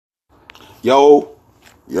Yo,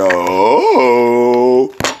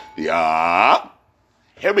 yo, yeah.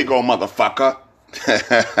 Here we go, motherfucker.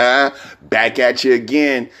 Back at you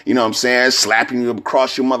again. You know what I'm saying? Slapping you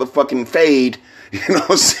across your motherfucking fade. You know what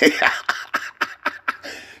I'm saying?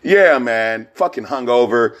 Yeah, man. Fucking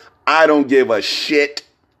hungover. I don't give a shit.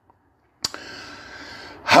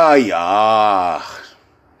 Hiya.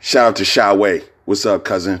 Shout out to Shaway. What's up,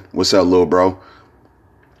 cousin? What's up, little bro?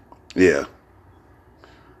 Yeah.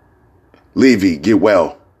 Levy, get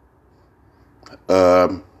well.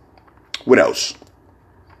 What else?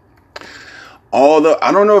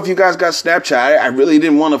 I don't know if you guys got Snapchat. I really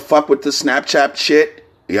didn't want to fuck with the Snapchat shit.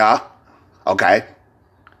 Yeah. Okay.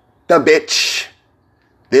 The bitch.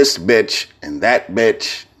 This bitch and that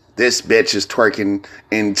bitch. This bitch is twerking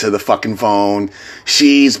into the fucking phone.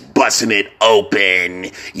 She's busting it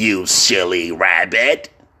open, you silly rabbit.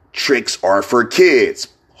 Tricks are for kids.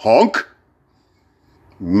 Honk.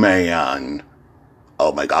 Man.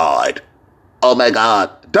 Oh my God. Oh my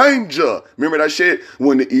God. Danger. Remember that shit?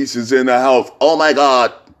 When the East is in the house. Oh my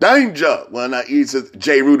God. Danger. When the East is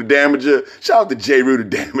J. Rue the Damager. Shout out to J. Rue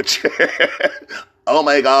the Damager. Oh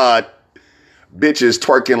my God. Bitches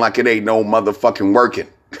twerking like it ain't no motherfucking working.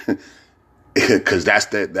 Cause that's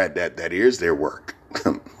that is their work.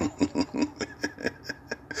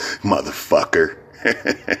 Motherfucker.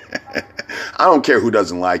 I don't care who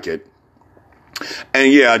doesn't like it.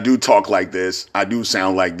 And yeah, I do talk like this. I do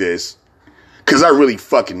sound like this. Cause I really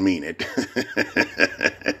fucking mean it.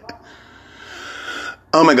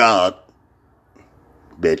 Oh my God.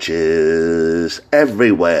 Bitches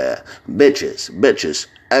everywhere. Bitches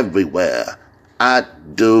everywhere. I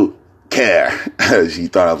do care. She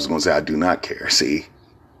thought I was going to say I do not care. See?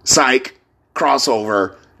 Psych.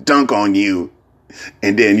 Crossover. Dunk on you.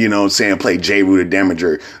 And then, you know what I'm saying, play J. Rue the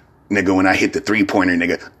Damager. Nigga, when I hit the three-pointer,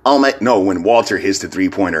 nigga. Oh my, no, when Walter hits the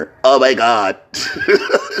three-pointer. Oh my God.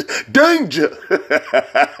 Danger.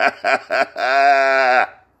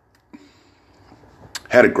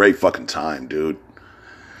 Had a great fucking time, dude.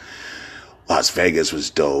 Las Vegas was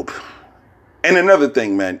dope. And another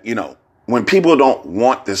thing, man, you know, when people don't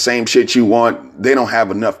want the same shit you want, they don't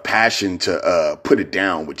have enough passion to put it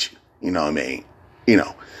down with you. You know what I mean? You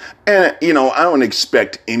know. And, you know, I don't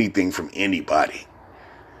expect anything from anybody.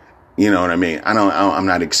 You know what I mean? I'm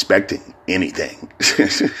not expecting anything.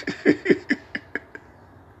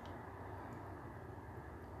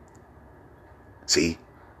 See?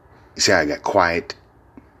 You see how I got quiet?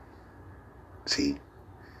 See?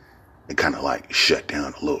 It kind of shut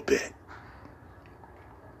down a little bit.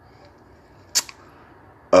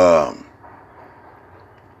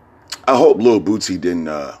 I hope Lil Bootsy didn't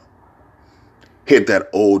hit that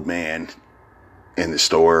old man in the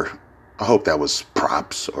store. I hope that was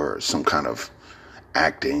props or some kind of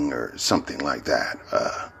acting or something like that.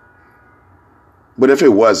 But if it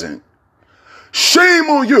wasn't, shame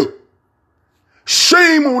on you.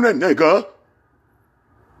 Shame on that nigga.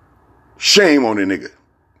 Shame on the nigga.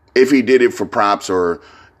 If he did it for props or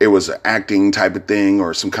it was an acting type of thing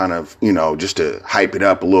or some kind of, you know, just to hype it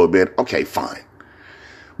up a little bit, okay, fine.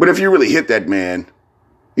 But if you really hit that man,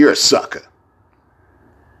 you're a sucker.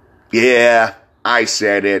 Yeah, I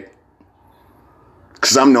said it.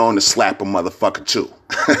 Because I'm known to slap a motherfucker too.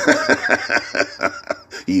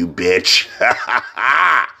 You bitch.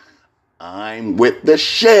 I'm with the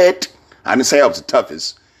shit. I didn't say I was the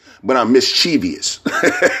toughest, but I'm mischievous.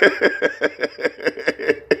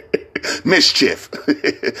 Mischief.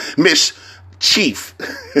 Mischief.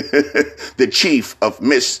 The chief of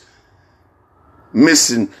missing.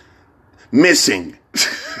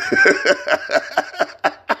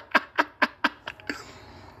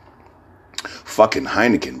 Fucking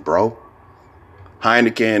Heineken, bro.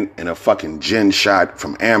 Heineken and a fucking gin shot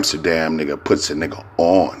from Amsterdam, nigga, puts a nigga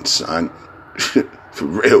on, son. For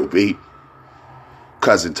real, B.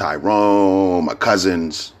 Cousin Tyrone, my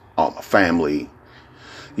cousins, all my family,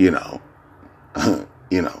 you know,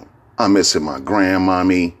 I'm missing my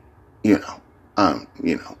grandmommy, I'm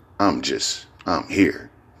here,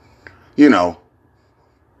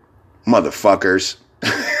 motherfuckers.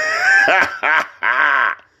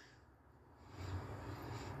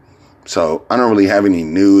 So I don't really have any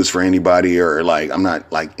news for anybody or I'm not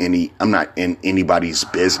in anybody's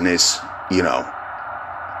business,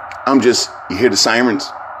 I'm just, you hear the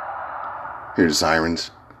sirens? Hear the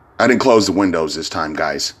sirens? I didn't close the windows this time,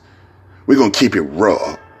 guys. We're going to keep it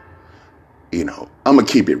raw. I'm going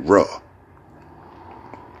to keep it raw.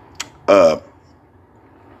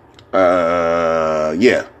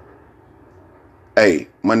 Yeah. Hey,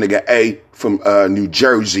 my nigga A from New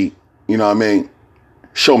Jersey, you know what I mean?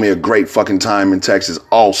 Show me a great fucking time in Texas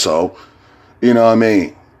also. You know what I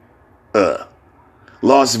mean?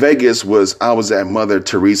 Las Vegas I was at Mother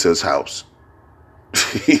Teresa's house.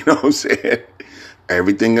 You know what I'm saying?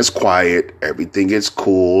 Everything is quiet. Everything is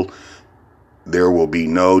cool. There will be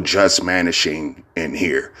no just manishing in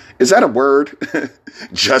here. Is that a word?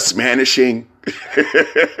 Just manishing?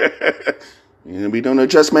 We don't know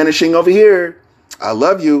just manishing over here. I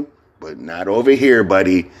love you, but not over here,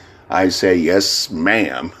 buddy. I say, yes,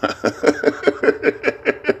 ma'am.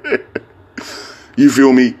 You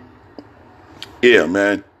feel me? Yeah,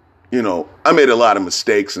 man. You know, I made a lot of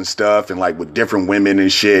mistakes and stuff, and like with different women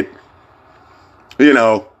and shit. You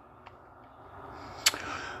know.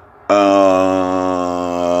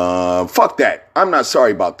 Fuck that. I'm not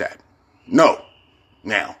sorry about that. No.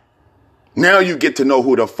 Now you get to know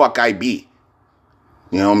who the fuck I be.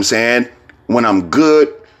 You know what I'm saying? When I'm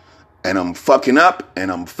good and I'm fucking up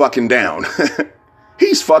and I'm fucking down.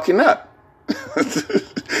 He's fucking up.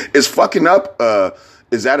 Is fucking up,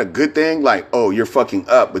 is that a good thing? Like, oh, you're fucking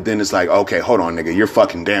up, but then it's like, okay, hold on, nigga, you're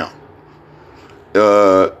fucking down.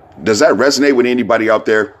 Does that resonate with anybody out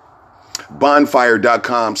there?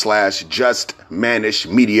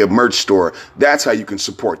 Bonfire.com/JustManish Media merch store. That's how you can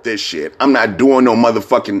support this shit. I'm not doing no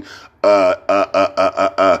motherfucking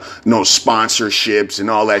no sponsorships and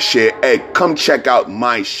all that shit. Hey, come check out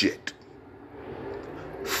my shit.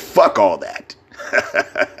 Fuck all that.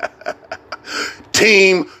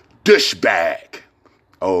 Team Douchebag.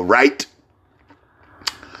 All right.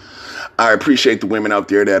 I appreciate the women out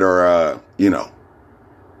there that are,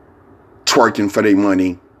 twerking for their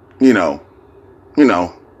money. You know,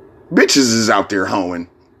 bitches is out there hoeing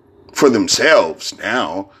for themselves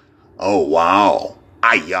now. Oh, wow.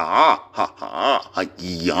 Ah-ya. Ha-ha.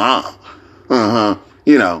 Yeah. Uh-huh.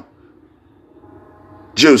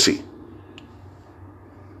 Juicy.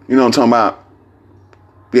 You know what I'm talking about?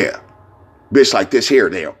 Yeah. Bitch like this here,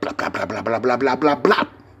 there. Blah, blah, blah, blah, blah, blah, blah, blah, blah.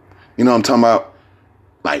 You know what I'm talking about?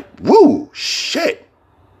 Like, woo, shit.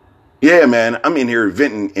 Yeah, man, I'm in here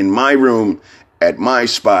venting in my room at my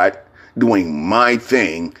spot, doing my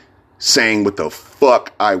thing, saying what the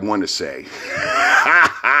fuck I want to say.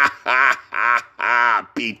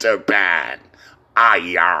 Peter Pan.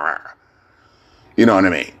 Ayar. You know what I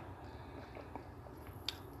mean?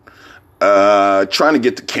 Trying to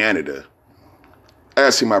get to Canada. I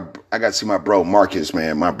gotta see my bro Marcus,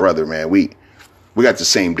 man, my brother, man. We got the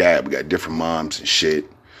same dad. We got different moms and shit.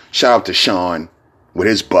 Shout out to Sean with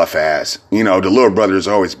his buff ass. You know, the little brother is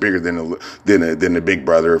always bigger than the big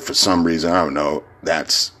brother for some reason. I don't know.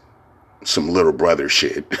 That's some little brother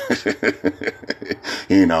shit.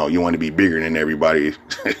 You know, you want to be bigger than everybody.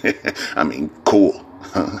 I mean, cool.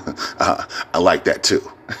 I like that too.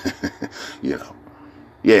 You know,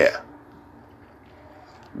 yeah.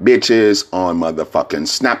 Bitches on motherfucking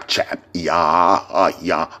Snapchat.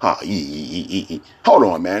 Hold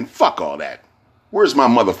on, man. Fuck all that. Where's my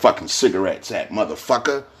motherfucking cigarettes at,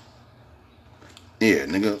 motherfucker? Yeah,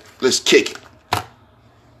 nigga. Let's kick it.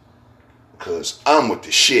 Because I'm with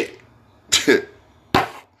the shit.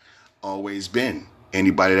 Always been.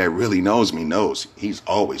 Anybody that really knows me knows he's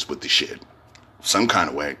always with the shit. Some kind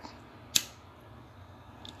of way.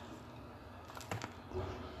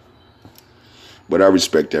 But I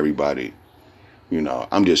respect everybody. You know,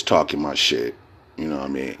 I'm just talking my shit. You know what I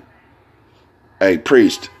mean? Hey,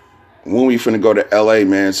 Priest, when we finna go to LA,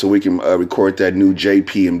 man, so we can record that new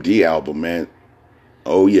JPMD album, man.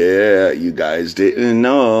 Oh, yeah, you guys didn't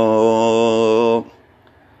know.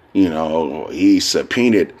 You know, he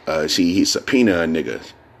subpoenaed, he subpoenaed a nigga.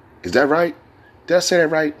 Is that right? Did I say that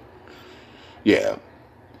right? Yeah,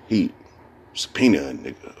 he subpoenaed a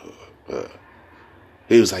nigga.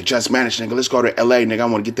 He was like, just manage, nigga. Let's go to LA, nigga. I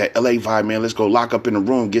want to get that LA vibe, man. Let's go lock up in the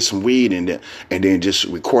room, get some weed, and then just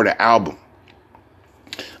record an album.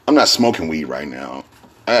 I'm not smoking weed right now.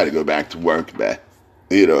 I got to go back to work, man.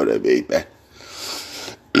 You know what I mean, man?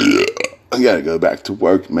 I got to go back to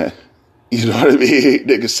work, man. You know what I mean?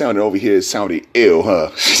 Nigga sounded over here, sounded ill, huh?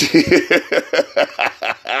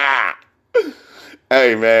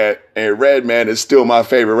 Hey, man. And Redman is still my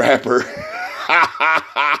favorite rapper.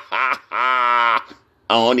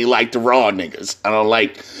 I only like the raw niggas. I don't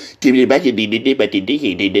like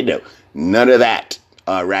none of that.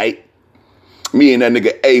 All right. Me and that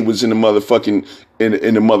nigga A was in the motherfucking in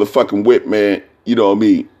the motherfucking whip, man. You know what I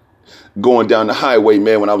mean? Going down the highway,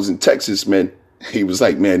 man. When I was in Texas, man, he was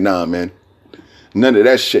like, man, nah, man, none of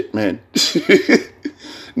that shit, man.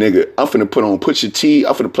 Nigga, I'm finna put on Pusha T.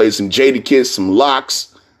 I'm finna play some Jadakiss, some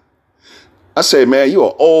Locks. I said, man, you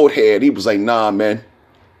an old head. He was like, nah, man,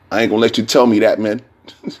 I ain't gonna let you tell me that, man.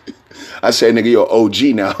 I said, nigga, you're an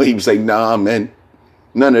OG now. He was like, nah, man.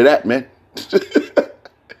 None of that, man.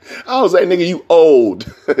 I was like, nigga, you old.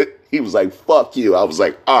 He was like, fuck you. I was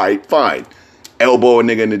like, all right, fine. Elbow a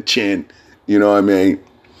nigga in the chin. You know what I mean?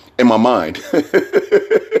 In my mind.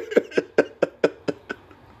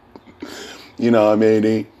 You know what I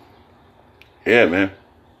mean? Yeah, man.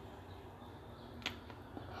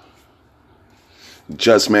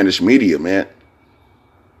 Just Managed Media, man.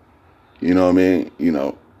 You know what I mean? You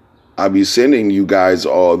know, I be sending you guys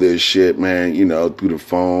all this shit, man, you know, through the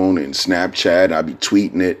phone and Snapchat. I be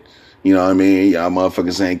tweeting it. You know what I mean? Y'all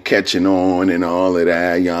motherfuckers ain't catching on and all of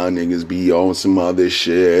that. Y'all niggas be on some other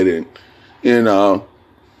shit. And, you know,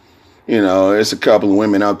 there's a couple of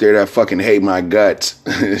women out there that fucking hate my guts.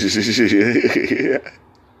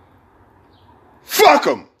 Fuck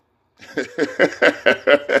them.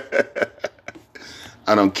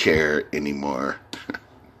 I don't care anymore.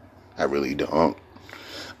 I really don't.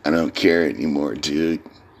 I don't care anymore, dude.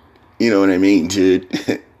 You know what I mean, dude?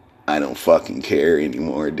 I don't fucking care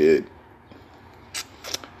anymore, dude.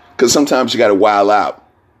 Because sometimes you got to wild out.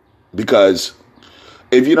 Because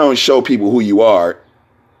if you don't show people who you are,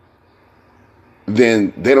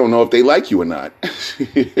 then they don't know if they like you or not.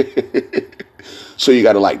 So you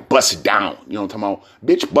got to like bust it down. You know what I'm talking about?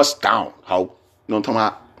 Bitch, bust down, ho. You know what I'm talking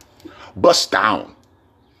about? Bust down.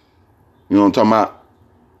 You know what I'm talking about?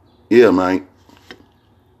 Yeah, man.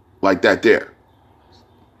 Like that there.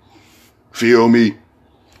 Feel me?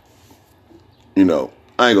 You know,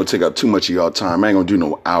 I ain't gonna take up too much of y'all time. I ain't gonna do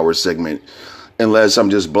no hour segment unless I'm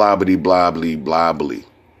just blobbly, blobbly, blobbly.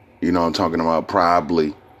 You know what I'm talking about?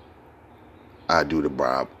 Probably. I do the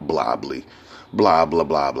blobbly. Blah, blah,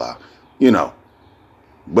 blah, blah. You know.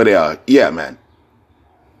 But, yeah, man.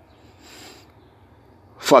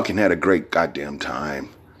 Fucking had a great goddamn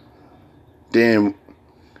time. Damn.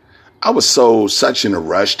 I was such in a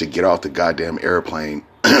rush to get off the goddamn airplane.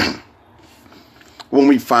 When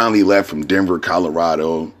we finally left from Denver,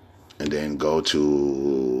 Colorado, and then go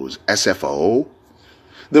to SFO,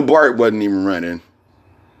 the BART wasn't even running.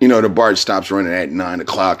 You know, the BART stops running at 9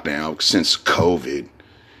 o'clock now since COVID.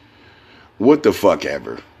 What the fuck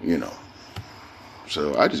ever, you know.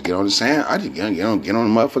 So I just get on the Sam. I just get on the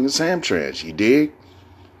motherfucking Samtrans. You dig?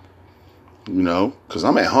 You know, because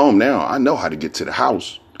I'm at home now. I know how to get to the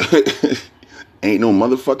house. Ain't no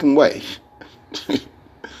motherfucking way.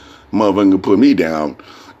 Motherfucker can put me down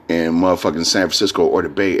in motherfucking San Francisco or the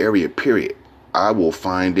Bay Area, period. I will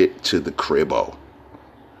find it to the cribbo.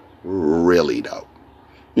 Really, though.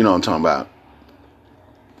 You know what I'm talking about?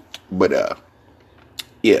 But,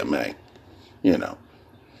 yeah, man. You know.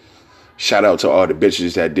 Shout out to all the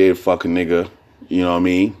bitches that did fuck a nigga, you know what I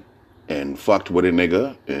mean? And fucked with a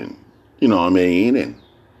nigga, and, you know what I mean? And,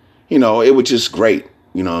 you know, it was just great.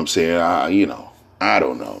 You know what I'm saying? You know, I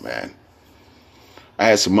don't know, man. I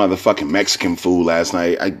had some motherfucking Mexican food last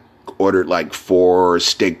night. I ordered like 4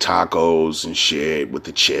 steak tacos and shit with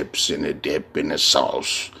the chips and the dip and the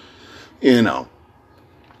sauce. You know.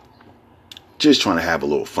 Just trying to have a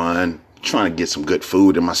little fun. Trying to get some good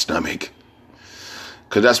food in my stomach.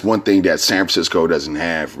 Because that's one thing that San Francisco doesn't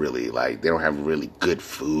have, really. Like, they don't have really good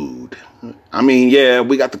food. I mean, yeah,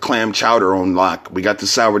 we got the clam chowder on lock. We got the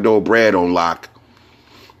sourdough bread on lock.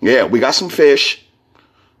 Yeah, we got some fish.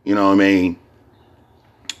 You know what I mean?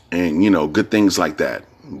 And, you know, good things like that.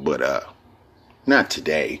 But, not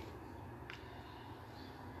today.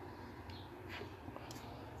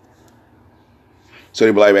 So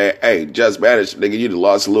they be like, hey, Just Managed, nigga, you done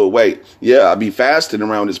lost a little weight. Yeah, I be fasting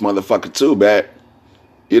around this motherfucker too, man.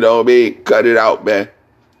 You know what I mean? Cut it out, man.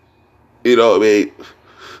 You know what I mean?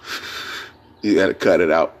 You gotta cut it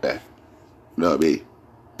out, man. You know what I mean?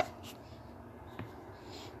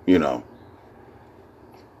 You know.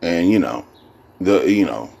 And, you know,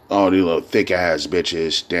 all these little thick ass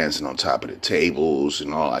bitches dancing on top of the tables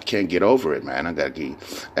and all. I can't get over it, man. I gotta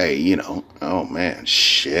get, hey, you know, oh man,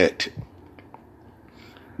 shit.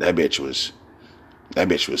 That bitch was,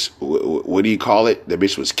 what do you call it? That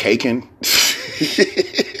bitch was caking.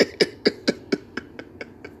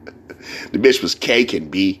 The bitch was caking,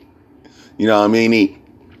 B. You know what I mean?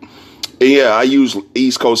 Yeah, I use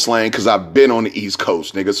East Coast slang because I've been on the East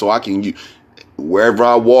Coast, nigga. So I can use, wherever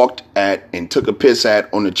I walked at and took a piss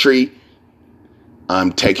at on the tree,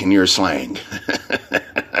 I'm taking your slang.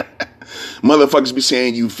 Motherfuckers be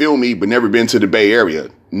saying you feel me, but never been to the Bay Area.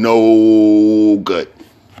 No good.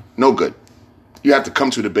 No good. You have to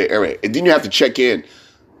come to the Bay Area. And then you have to check in.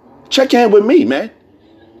 Check in with me, man.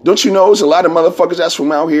 Don't you know there's a lot of motherfuckers that's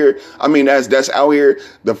from out here? I mean, that's out here.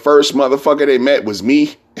 The first motherfucker they met was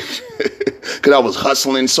me. Because I was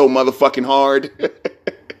hustling so motherfucking hard.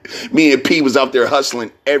 Me and P was out there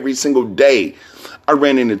hustling every single day. I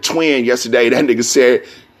ran into Twin yesterday. That nigga said,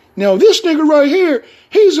 now this nigga right here,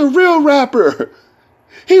 he's a real rapper.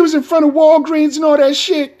 He was in front of Walgreens and all that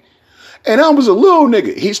shit. And I was a little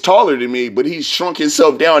nigga. He's taller than me, but he shrunk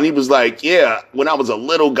himself down. He was like, yeah, when I was a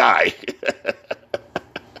little guy.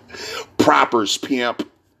 Propers, pimp.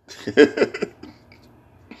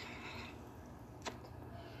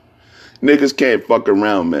 Niggas can't fuck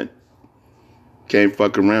around, man. Can't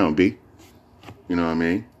fuck around, B. You know what I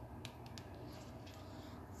mean?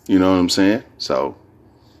 You know what I'm saying? So,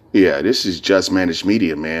 yeah, this is Just Managed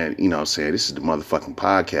Media, man. You know what I'm saying? This is the motherfucking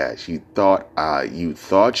podcast. You thought I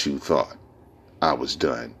was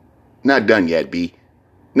done. Not done yet, B.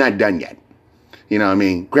 Not done yet. You know what I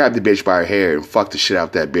mean? Grab the bitch by her hair and fuck the shit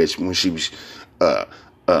out that bitch when she was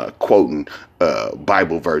quoting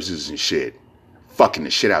Bible verses and shit. Fucking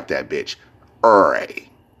the shit out that bitch.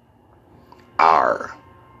 R.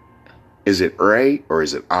 Is it R or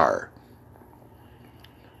is it R?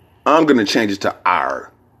 I'm going to change it to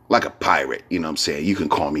R. Like a pirate, you know what I'm saying? You can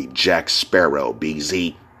call me Jack Sparrow,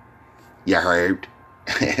 BZ. You heard?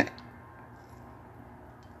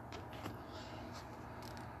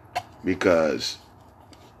 Because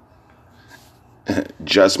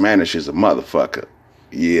Just Managed is a motherfucker.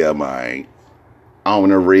 Yeah, man. On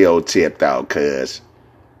the real tip, though, cuz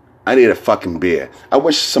I need a fucking beer. I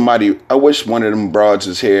wish one of them broads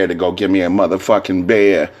was here to go give me a motherfucking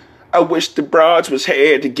beer. I wish the broads was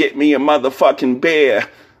here to get me a motherfucking beer.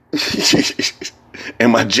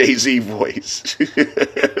 In my Jay-Z voice.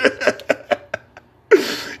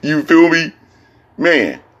 You feel me?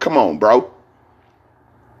 Man, come on, bro.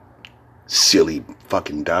 Silly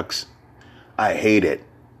fucking ducks. I hate it.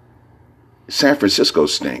 San Francisco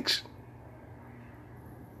stinks.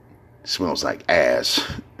 It smells like ass.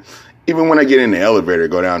 Even when I get in the elevator,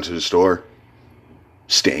 go down to the store,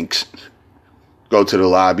 stinks. Go to the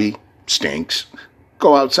lobby, stinks.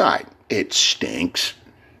 Go outside, it stinks.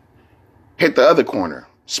 Hit the other corner,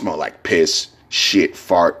 smell like piss, shit,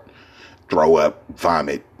 fart, throw up,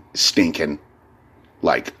 vomit, stinking.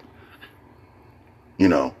 Like, you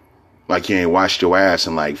know, like you ain't washed your ass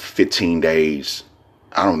in like 15 days.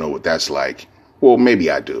 I don't know what that's like. Well, maybe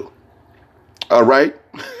I do. All right.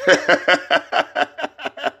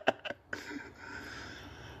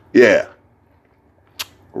 Yeah.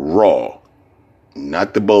 Raw.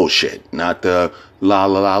 Not the bullshit. Not the la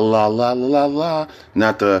la la la la la la.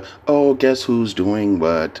 Not the, oh, guess who's doing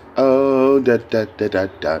what? Oh, da da da da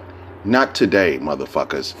da. Not today,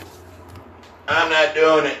 motherfuckers. I'm not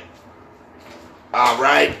doing it. All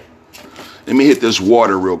right. Let me hit this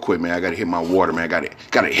water real quick, man. I gotta hit my water, man. Gotta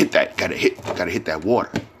hit that. Gotta hit that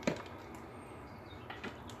water.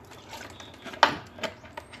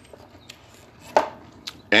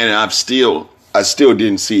 And I still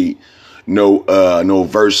didn't see no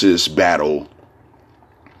versus battle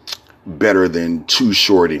better than Too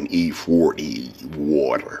Short and E40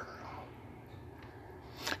 Water.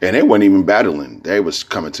 And they weren't even battling. They was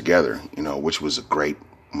coming together, you know, which was a great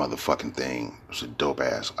motherfucking thing. It was a dope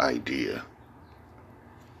ass idea.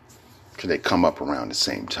 Could they come up around the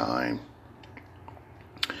same time?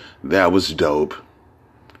 That was dope.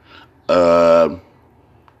 And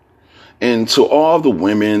to all the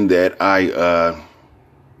women that I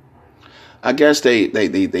guess they I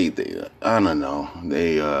don't know,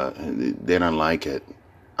 they don't like it.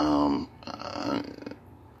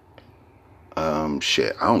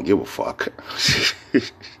 Shit, I don't give a fuck.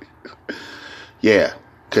 Yeah,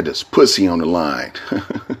 'cause there's pussy on the line.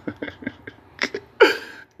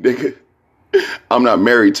 Nigga, I'm not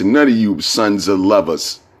married to none of you sons of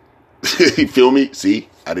lovers. You feel me? See,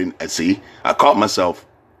 I caught myself.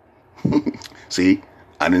 See,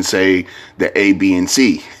 I didn't say the A, B, and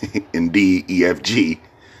C and D, E, F, G.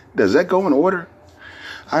 Does that go in order?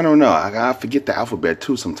 I don't know. I forget the alphabet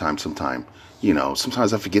too sometimes. You know,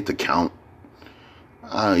 sometimes I forget to count.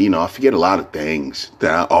 You know, I forget a lot of things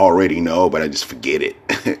that I already know, but I just forget it.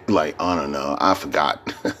 Like, I don't know. I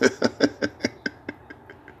forgot.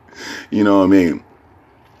 You know what I mean?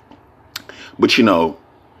 But, you know,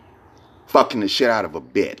 fucking the shit out of a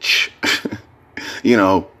bitch. You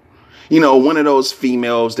know, one of those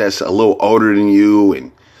females that's a little older than you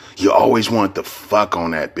and you always want to fuck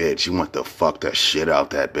on that bitch. You want to fuck the shit out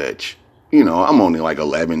that bitch. You know, I'm only like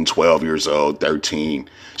 11, 12 years old, 13.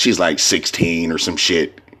 She's like 16 or some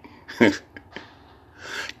shit.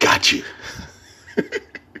 Got you.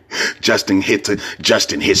 Justin hits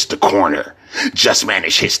the corner. Just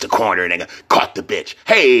Managed hits the corner, nigga. Caught the bitch.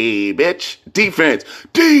 Hey, bitch. Defense.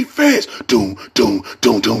 Doom, doom,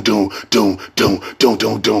 doom, doom, doom, doom, doom, doom,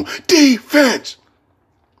 doom, doom. Defense.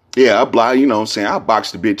 Yeah, you know what I'm saying? I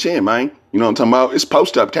box the bitch in, man. You know what I'm talking about? It's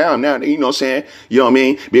post uptown now. You know what I'm saying? You know what I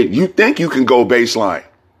mean? But you think you can go baseline.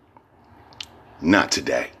 Not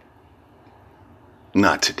today.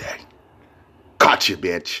 Not today. Caught you,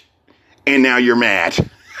 bitch. And now you're mad.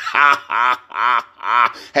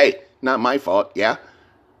 Hey, not my fault, yeah?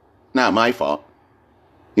 Not my fault.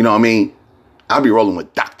 You know what I mean? I'll be rolling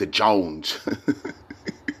with Dr. Jones.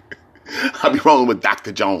 I'll be rolling with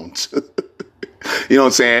Dr. Jones. You know what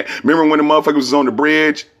I'm saying? Remember when the motherfucker was on the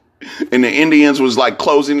bridge and the Indians was like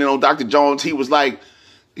closing in on Dr. Jones? He was like,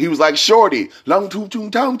 shorty, long tung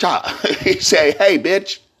tung cha. He said, hey,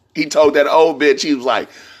 bitch. He told that old bitch, he was like,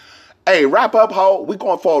 hey, wrap up, ho. We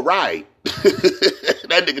going for a ride.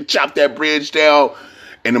 That nigga chopped that bridge down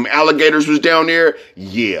and them alligators was down there.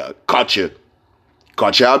 Yeah, caught you.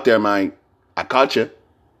 Caught you out there, man. I caught you.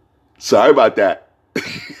 Sorry about that.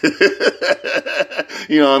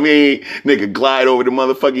 You know what I mean? Nigga glide over the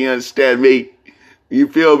motherfucker, you understand me? You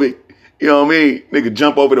feel me? You know what I mean? Nigga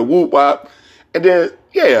jump over the whoop wop. And then,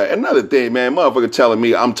 yeah, another thing, man, motherfucker telling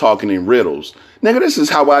me I'm talking in riddles. Nigga, this is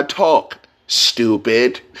how I talk.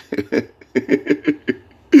 Stupid. You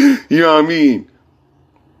know what I mean?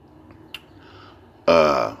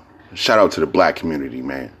 Shout out to the black community,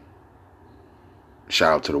 man.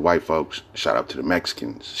 Shout out to the white folks. Shout out to the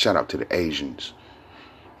Mexicans. Shout out to the Asians.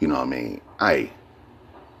 You know what I mean?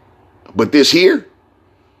 But this here,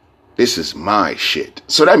 this is my shit.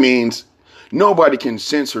 So that means nobody can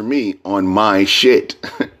censor me on my shit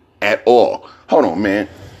at all. Hold on, man.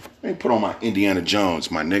 Let me put on my Indiana Jones,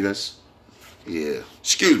 my niggas. Yeah.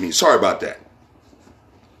 Excuse me. Sorry about that.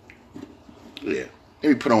 Yeah. Let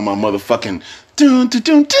me put on my motherfucking dun dun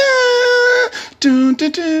dun dun dun dun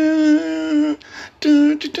dun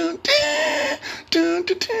dun dun dun dun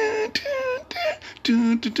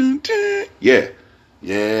dun dun dun. Yeah.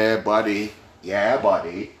 Yeah, buddy. Yeah,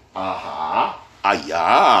 buddy. Uh-huh.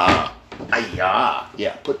 Ah-yah. Ah-yah.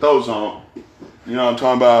 Yeah, put those on. You know what I'm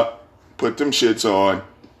talking about? Put them shits on.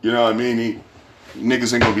 You know what I mean?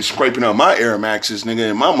 Niggas ain't gonna be scraping up my Air Maxes, nigga,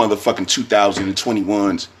 and my motherfucking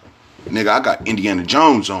 2021s. Nigga, I got Indiana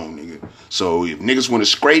Jones on, nigga. So if niggas want to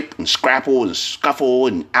scrape and scrapple and scuffle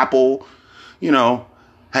and apple, you know,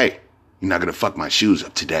 hey, you're not gonna fuck my shoes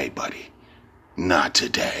up today, buddy. Not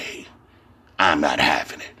today. I'm not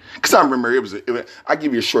having it. Because I remember I'll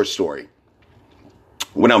give you a short story.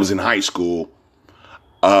 When I was in high school,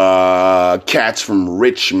 cats from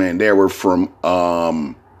Richmond, they were from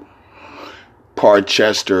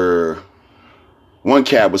Parchester. One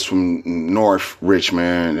cat was from North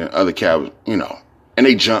Richmond, and the other cat was, you know, and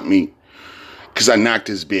they jumped me because I knocked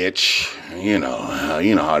this bitch. You know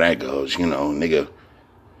how that goes. You know, nigga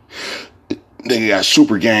got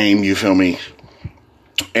super game, you feel me?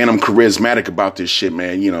 And I'm charismatic about this shit,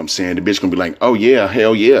 man. You know what I'm saying? The bitch gonna be like, oh yeah,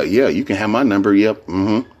 hell yeah, you can have my number, yep,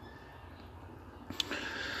 mm-hmm.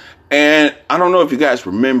 And I don't know if you guys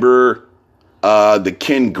remember the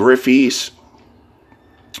Ken Griffey's.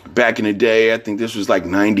 Back in the day, I think this was like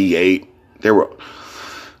 98. They were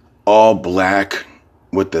all black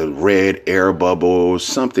with the red air bubbles,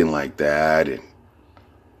 something like that. And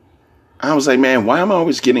I was like, man, why am I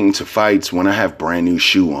always getting into fights when I have brand new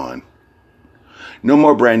shoe on? No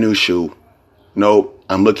more brand new shoe. Nope,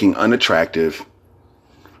 I'm looking unattractive.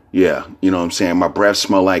 Yeah, you know what I'm saying? My breath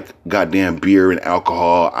smell like goddamn beer and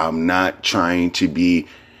alcohol. I'm not trying to be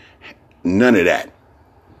none of that.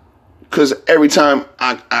 Because every time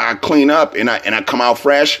I clean up and I come out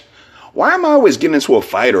fresh, why am I always getting into a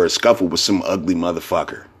fight or a scuffle with some ugly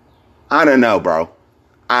motherfucker? I don't know, bro.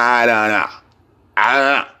 I don't know.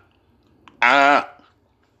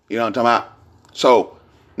 You know what I'm talking about? So,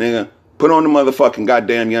 nigga, put on the motherfucking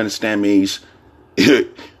goddamn, you understand me?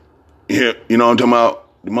 You know what I'm talking about?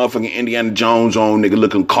 The motherfucking Indiana Jones on, nigga,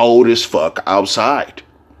 looking cold as fuck outside.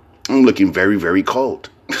 I'm looking very, very cold.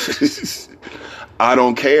 I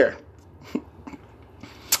don't care.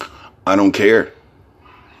 I don't care.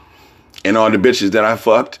 And all the bitches that I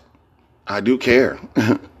fucked, I do care.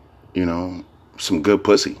 You know, some good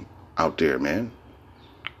pussy out there, man.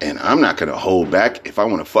 And I'm not going to hold back. If I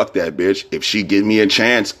want to fuck that bitch, if she give me a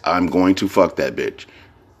chance, I'm going to fuck that bitch.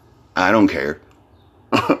 I don't care.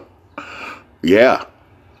 Yeah.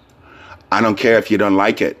 I don't care if you don't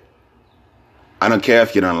like it. I don't care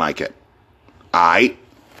if you don't like it. Aight?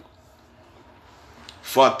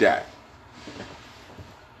 Fuck that.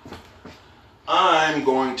 I'm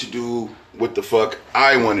going to do what the fuck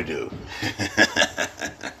I want to do.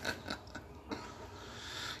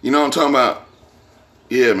 You know what I'm talking about?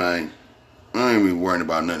 Yeah, man. I ain't even worrying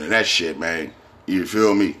about none of that shit, man. You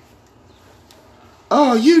feel me?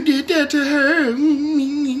 Oh, you did that to her.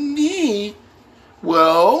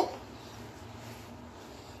 Well,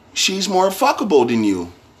 she's more fuckable than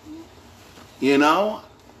you. You know?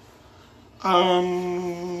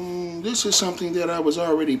 this is something that I was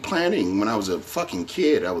already planning when I was a fucking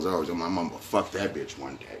kid. I was always on my mama, fuck that bitch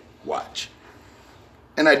one day. Watch.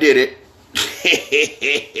 And I did it.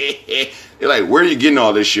 They're like, where are you getting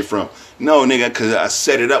all this shit from? No, nigga, because I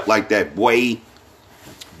set it up like that, boy.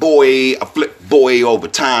 Boy, I flip boy over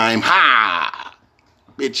time. Ha!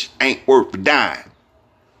 Bitch ain't worth a dime.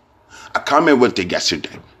 I comment with it yesterday.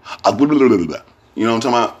 You know what I'm talking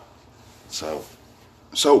about?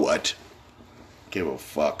 So what? Give a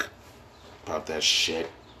fuck about that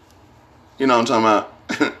shit. You know what I'm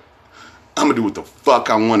talking about? I'm gonna do what the fuck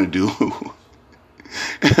I wanna do.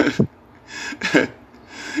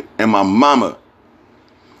 And my mama,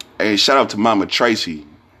 hey, shout out to Mama Tracy,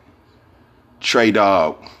 Trey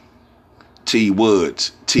Dog, T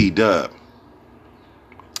Woods, T Dub.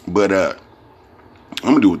 But I'm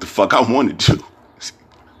gonna do what the fuck I wanna do.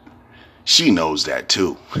 She knows that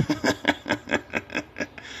too.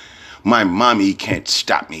 My mommy can't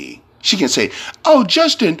stop me. She can say, oh,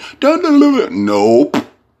 Justin, don't do it. Nope.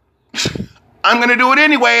 I'm going to do it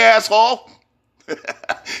anyway, asshole.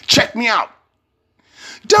 Check me out.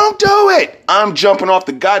 Don't do it. I'm jumping off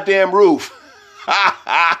the goddamn roof.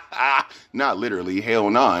 Not literally. Hell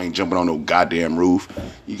no, I ain't jumping on no goddamn roof.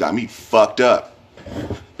 You got me fucked up.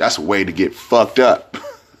 That's a way to get fucked up.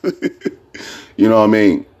 You know what I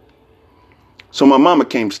mean? So my mama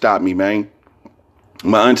can't stop me, man.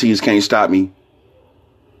 My aunties can't stop me.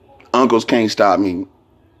 Uncles can't stop me.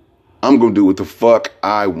 I'm going to do what the fuck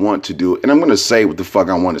I want to do. And I'm going to say what the fuck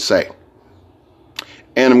I want to say.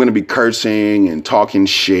 And I'm going to be cursing and talking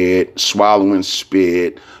shit, swallowing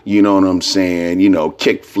spit. You know what I'm saying? You know,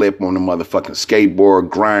 kick flip on the motherfucking skateboard,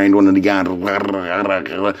 grind on the guy. You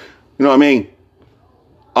know what I mean?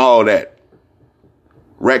 All that.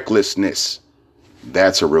 Recklessness.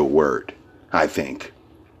 That's a real word, I think.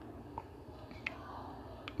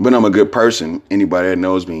 But I'm a good person. Anybody that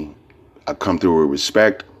knows me, I come through with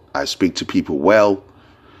respect. I speak to people well,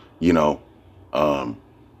 you know,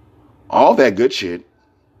 all that good shit,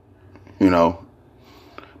 you know.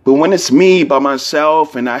 But when it's me by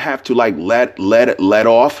myself and I have to like let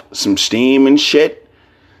off some steam and shit,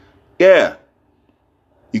 yeah,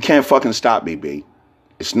 you can't fucking stop me, B.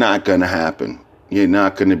 It's not gonna happen. You're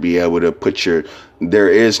not gonna be able to put there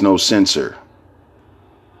is no censor.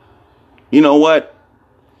 You know what?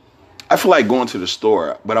 I feel like going to the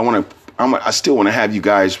store, but I still want to have you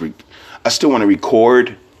guys, I still want to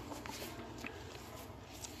record.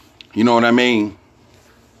 You know what I mean?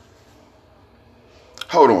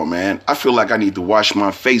 Hold on, man. I feel like I need to wash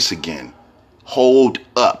my face again. Hold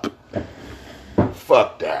up.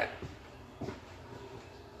 Fuck that.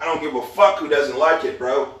 I don't give a fuck who doesn't like it,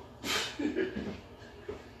 bro. I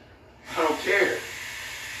don't care.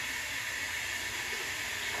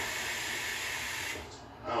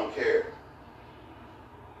 I don't care.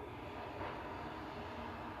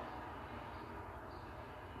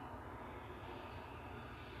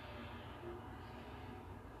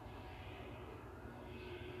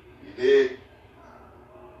 You did?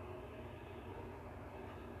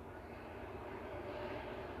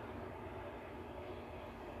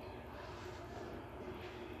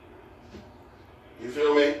 You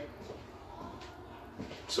feel me?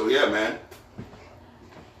 So yeah, man.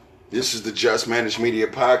 This is the Just Managed Media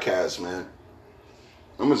podcast, man.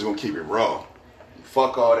 I'm just gonna keep it raw.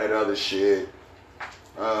 Fuck all that other shit.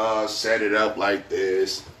 Set it up like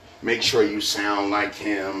this. Make sure you sound like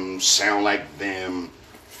him, sound like them.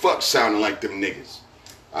 Fuck sounding like them niggas.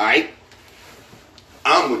 Alright?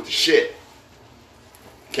 I'm with the shit.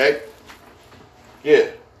 Okay?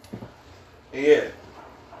 Yeah. Yeah.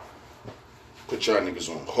 Put y'all niggas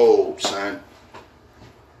on hold, son.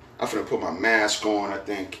 I'm finna put my mask on, I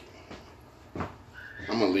think.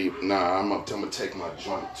 I'm gonna leave. Nah, I'm gonna take my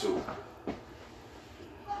joint too.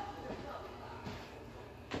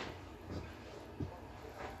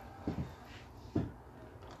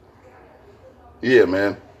 Yeah,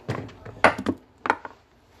 man.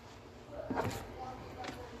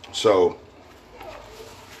 So,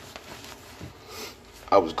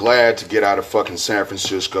 I was glad to get out of fucking San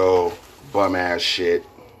Francisco, bum ass shit,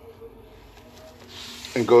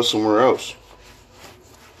 and go somewhere else.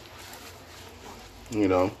 You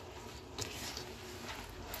know,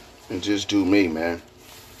 and just do me, man.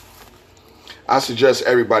 I suggest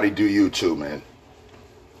everybody do you too, man.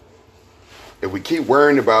 If we keep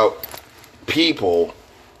worrying about people,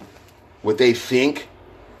 what they think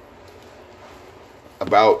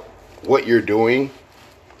about what you're doing,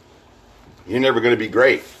 you're never going to be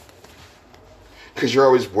great. Because you're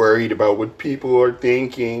always worried about what people are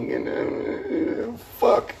thinking and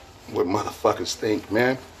fuck what motherfuckers think,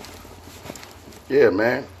 man. Yeah,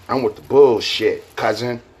 man. I'm with the bullshit,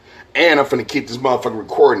 cousin. And I'm finna keep this motherfucker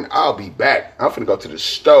recording. I'll be back. I'm finna go to the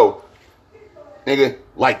stove. Nigga,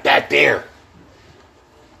 like that there.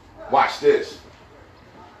 Watch this.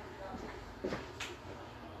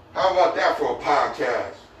 How about that for a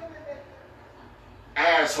podcast?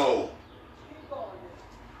 Asshole.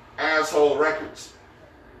 Asshole Records.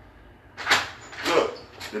 Look,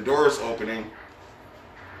 the door is opening.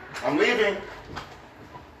 I'm leaving.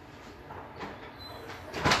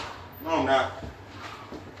 No, I'm not.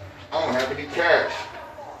 I don't have any cash.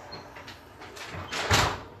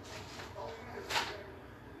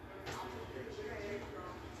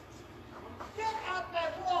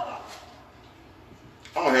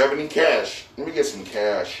 I don't have any cash. Let me get some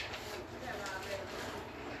cash.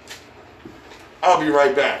 I'll be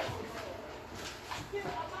right back.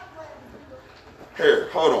 Here,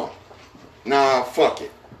 hold on. Nah, fuck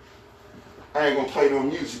it. I ain't gonna play no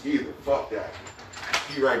music either. Fuck that.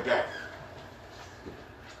 Be right back.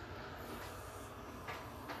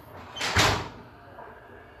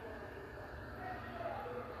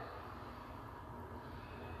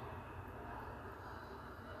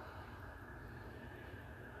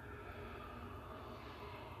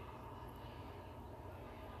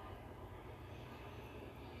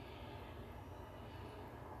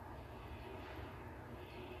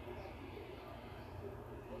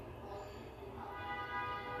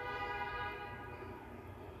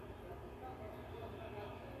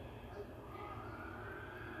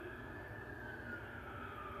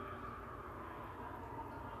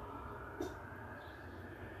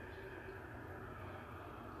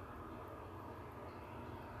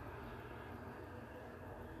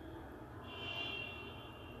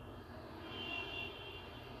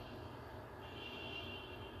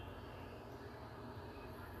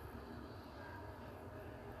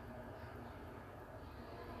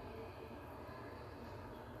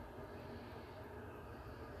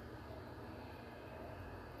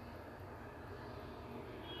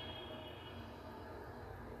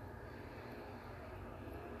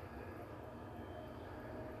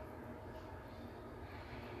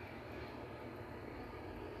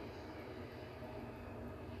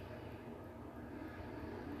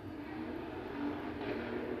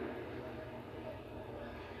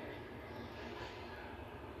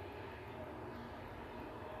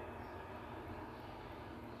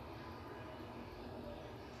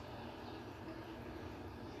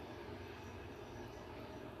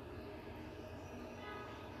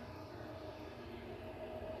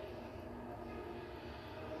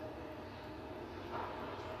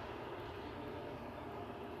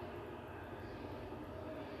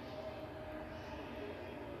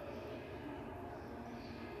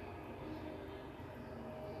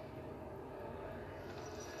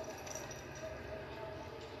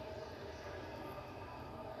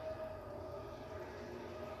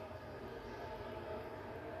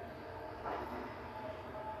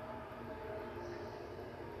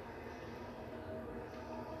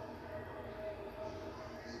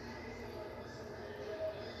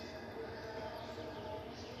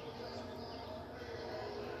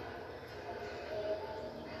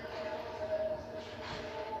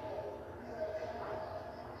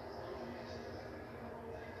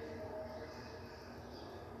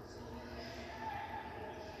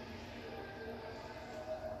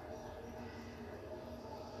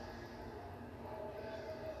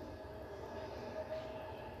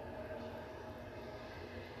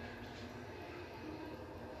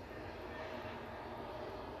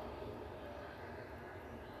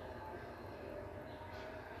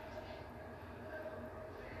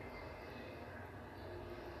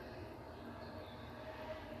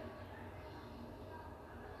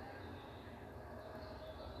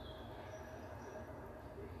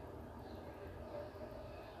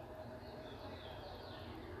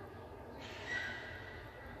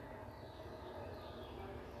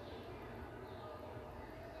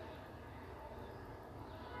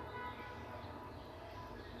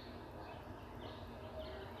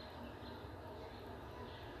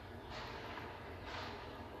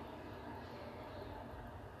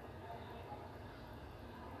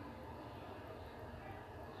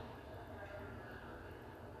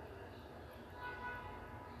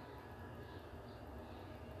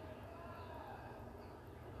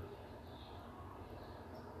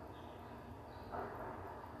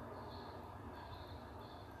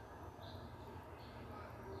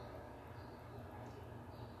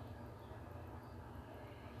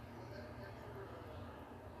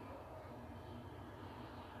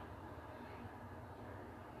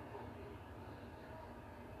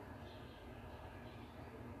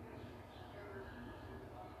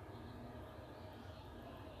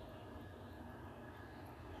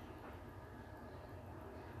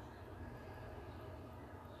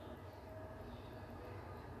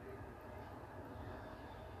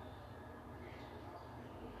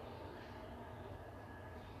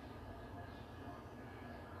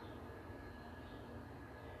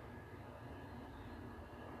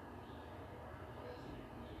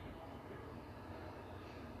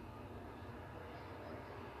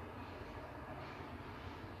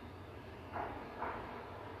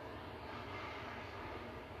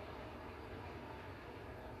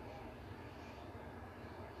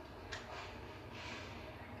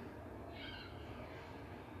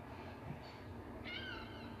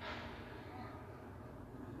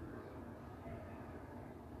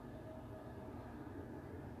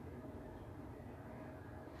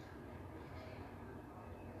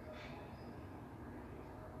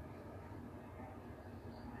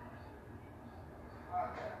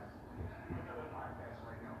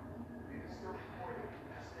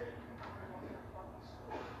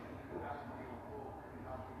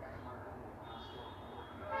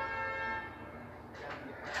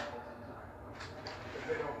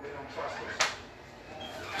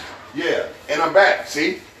 And I'm back,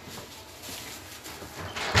 see?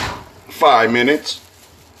 5 minutes.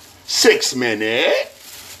 6 minutes.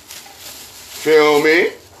 Feel me?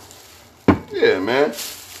 Yeah, man.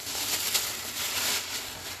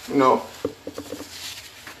 You know,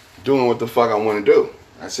 doing what the fuck I want to do.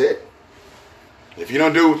 That's it. If you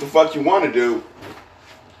don't do what the fuck you want to do,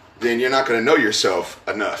 then you're not going to know yourself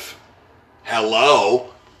enough.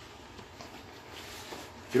 Hello?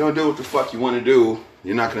 If you don't do what the fuck you want to do,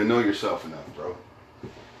 you're not going to know yourself enough, bro.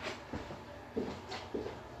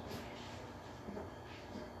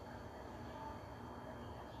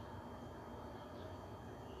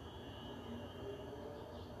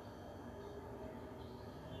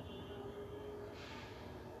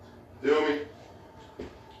 Feel me?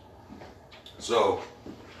 So,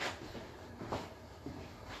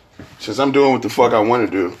 since I'm doing what the fuck I want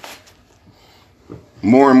to do,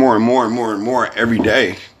 more and more and more and more and more every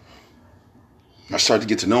day, I start to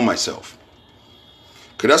get to know myself.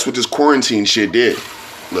 Because that's what this quarantine shit did.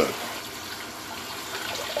 Look.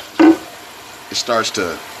 You start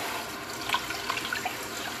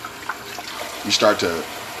to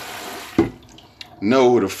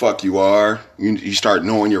know who the fuck you are. You start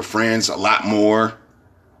knowing your friends a lot more.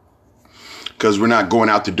 Because we're not going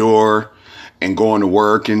out the door and going to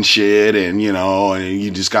work and shit. And, you know, and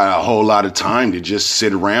you just got a whole lot of time to just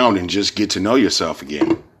sit around and just get to know yourself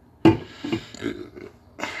again.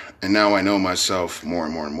 And now I know myself more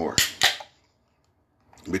and more and more.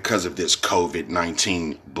 Because of this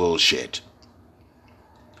COVID-19 bullshit.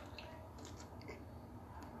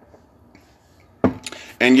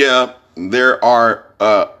 And yeah, there are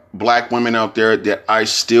black women out there that I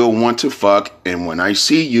still want to fuck. And when I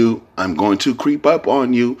see you, I'm going to creep up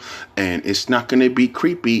on you. And it's not going to be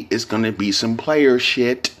creepy. It's going to be some player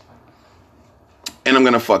shit. And I'm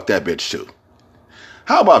going to fuck that bitch too.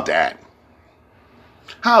 How about that?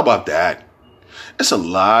 How about that? There's a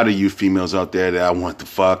lot of you females out there that I want to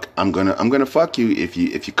fuck. I'm gonna fuck you if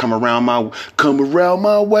you come around my way. Come around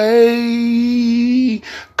my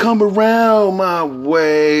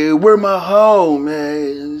way. Where my home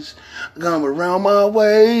is. Come around my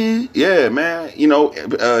way. Yeah, man. You know,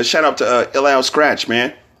 shout out to Ill Scratch,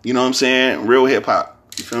 man. You know what I'm saying? Real hip hop.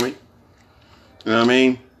 You feel me? You know what I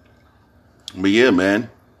mean? But yeah,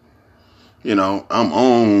 man. You know, I'm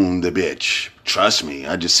on the bitch. Trust me.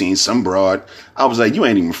 I just seen some broad. I was like, you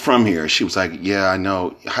ain't even from here. She was like, yeah, I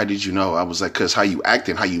know. How did you know? I was like, cause how you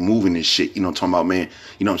acting, how you moving and shit. You know what I'm talking about, man?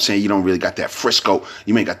 You know what I'm saying? You don't really got that Frisco.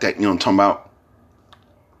 You ain't got that, you know what I'm talking about?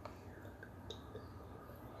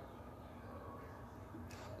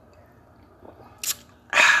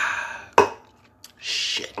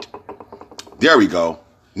 Shit. There we go.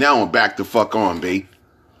 Now I'm back the fuck on, B.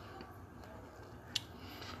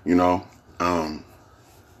 You know,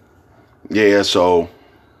 yeah, so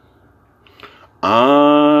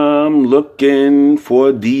I'm looking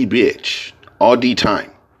for the bitch all the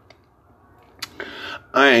time.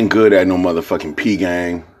 I ain't good at no motherfucking P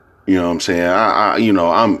gang. You know what I'm saying?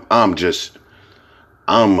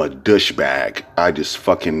 I'm a douchebag. I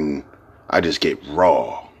just get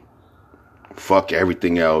raw. Fuck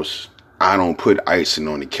everything else. I don't put icing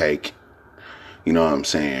on the cake. You know what I'm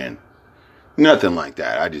saying? Nothing like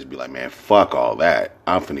that. I just be like, man, fuck all that.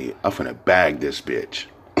 I'm finna bag this bitch.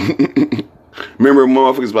 Remember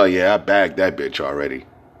motherfuckers like, yeah, I bagged that bitch already.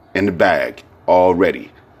 In the bag.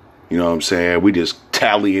 Already. You know what I'm saying? We just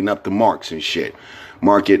tallying up the marks and shit.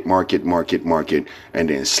 Mark it, and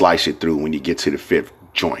then slice it through when you get to the 5th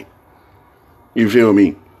joint. You feel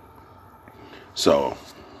me? So,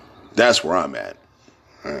 that's where I'm at.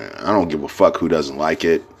 I don't give a fuck who doesn't like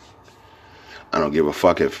it. I don't give a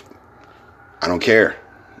fuck if... I don't care.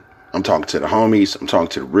 I'm talking to the homies. I'm talking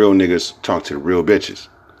to the real niggas. I'm talking to the real bitches.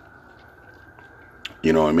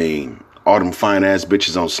 You know what I mean? All them fine ass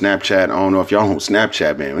bitches on Snapchat. I don't know if y'all on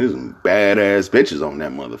Snapchat, man. There's some badass bitches on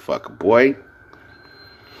that motherfucker, boy.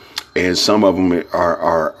 And some of them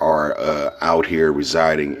are out here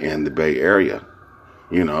residing in the Bay Area.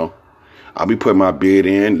 You know, I'll be putting my bid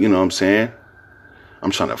in. You know what I'm saying?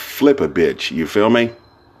 I'm trying to flip a bitch. You feel me?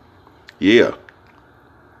 Yeah.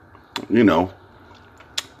 You know,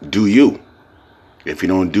 do you. If you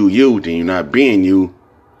don't do you, then you're not being you.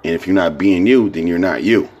 And if you're not being you, then you're not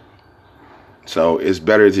you. So it's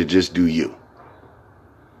better to just do you.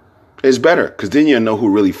 It's better, because then you'll know who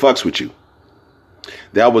really fucks with you.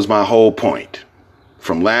 That was my whole point.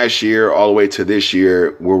 From last year all the way to this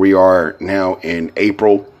year, where we are now in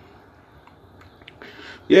April.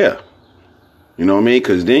 Yeah. You know what I mean?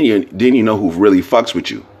 Because then you know who really fucks with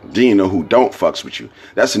you. Then you know who don't fucks with you.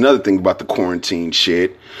 That's another thing about the quarantine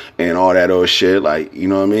shit and all that other shit. Like, you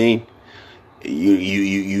know what I mean?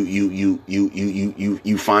 You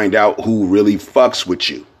find out who really fucks with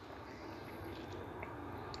you.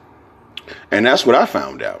 And that's what I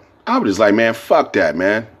found out. I was just like, man, fuck that,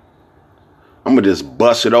 man. I'm gonna just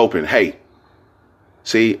bust it open. Hey,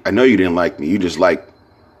 see, I know you didn't like me. You just like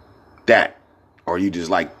that. Or you just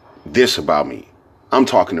like this about me. I'm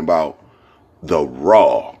talking about the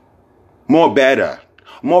raw. More better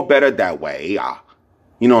that way.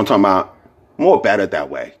 You know what I'm talking about? More better that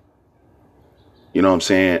way. You know what I'm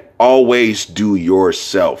saying? Always do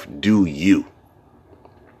yourself. Do you.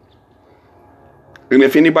 And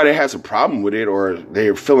if anybody has a problem with it or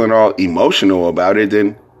they're feeling all emotional about it,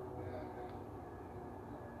 then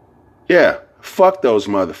yeah, fuck those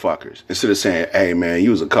motherfuckers. Instead of saying, hey, man,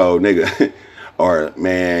 you was a cold nigga. Or,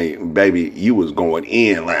 man, baby, you was going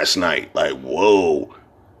in last night. Like, whoa.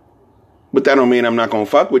 But that don't mean I'm not going to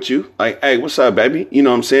fuck with you. Like, hey, what's up, baby? You know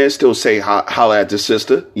what I'm saying? Still say holla at the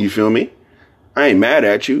sister. You feel me? I ain't mad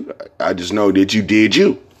at you. I just know that you did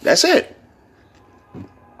you. That's it.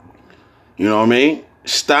 You know what I mean?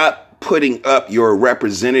 Stop putting up your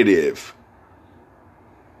representative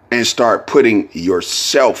and start putting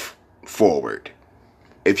yourself forward.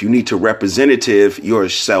 If you need to representative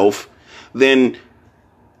yourself, then,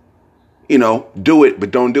 you know, do it,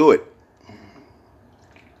 but don't do it.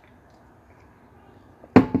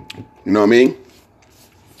 You know what I mean?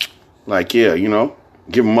 Like, yeah, you know,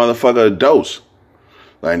 give a motherfucker a dose.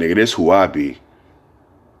 Like, nigga, this who I be.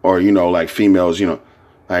 Or, you know, like females, you know,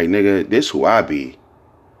 like, nigga, this who I be.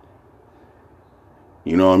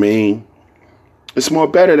 You know what I mean? It's more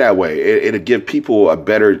better that way. It'll give people a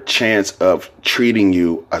better chance of treating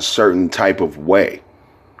you a certain type of way.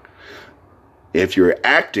 If you're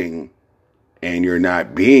acting and you're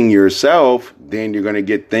not being yourself, then you're going to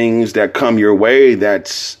get things that come your way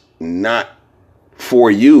that's not for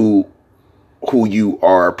you, who you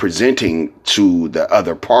are presenting to the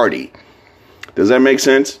other party. Does that make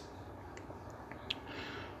sense?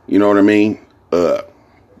 You know what I mean?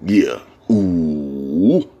 Yeah.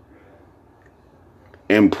 Ooh.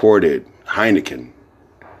 Imported Heineken.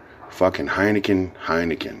 Fucking Heineken.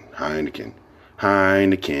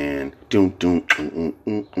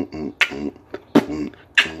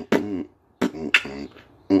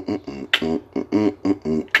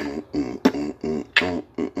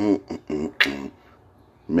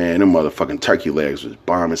 Man, them motherfucking turkey legs was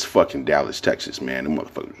bomb as fucking Dallas, Texas, man. Them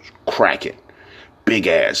motherfuckers was cracking. Big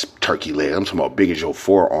ass turkey leg. I'm talking about big as your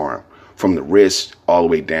forearm. From the wrist all the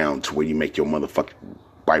way down to where you make your motherfucking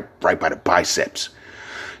right by the biceps.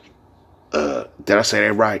 Did I say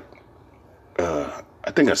that right? I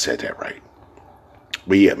think I said that right.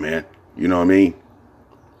 But yeah, man, you know what I mean?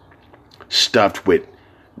 Stuffed with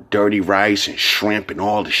dirty rice and shrimp and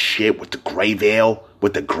all the shit with the gravy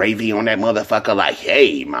on that motherfucker. Like,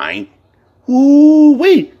 hey, man.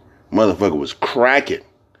 Woo-wee. Motherfucker was cracking.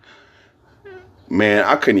 Man,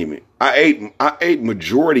 I couldn't even. I ate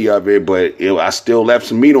majority of it, but I still left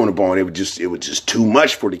some meat on the bone. It was just too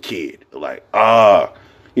much for the kid. Like,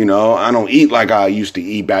 you know, I don't eat like I used to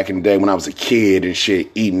eat back in the day when I was a kid and shit,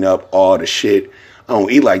 eating up all the shit. I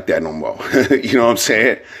don't eat like that no more. You know what I'm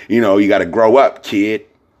saying? You know, you got to grow up, kid.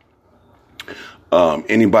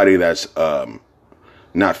 Anybody that's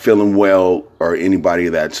not feeling well, or anybody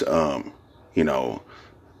that's you know,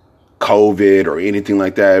 COVID or anything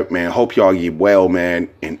like that, man, hope y'all get well, man,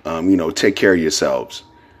 and you know, take care of yourselves,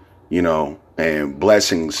 you know, and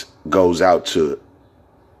blessings goes out to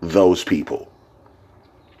those people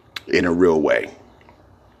in a real way.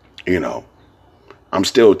 You know, I'm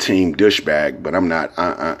still team douchebag, but I'm not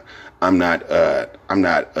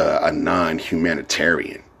a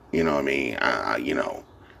non-humanitarian. You know what I mean? You know,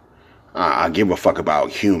 I give a fuck about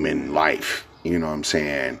human life. You know what I'm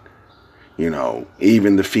saying? You know,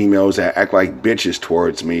 even the females that act like bitches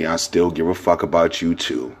towards me, I still give a fuck about you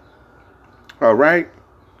too. All right?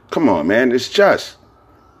 Come on, man. It's just.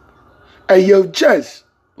 Hey, yo, Just.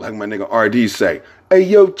 Like my nigga RD say. Hey,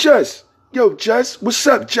 yo, Just. Yo, Just. What's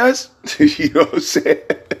up, Just? You know what I'm saying?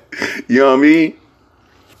 You know what I mean?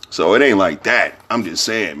 So it ain't like that. I'm just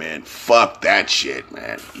saying, man, fuck that shit,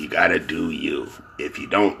 man. You gotta do you. If you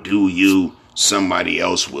don't do you, somebody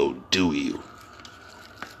else will do you.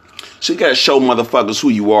 So you gotta show motherfuckers who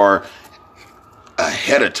you are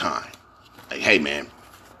ahead of time. Like, hey, man,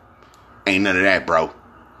 ain't none of that, bro.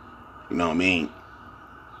 You know what I mean?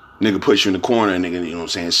 Nigga push you in the corner, nigga, you know what I'm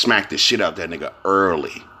saying? Smack the shit out that nigga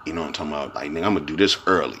early. You know what I'm talking about? Like, nigga, I'm gonna do this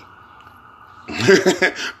early.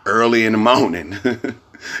 Early in the morning.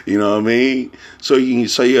 You know what I mean? So you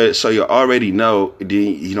already know.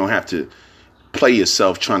 You don't have to play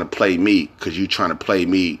yourself trying to play me, because you trying to play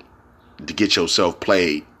me to get yourself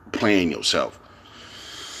played playing yourself.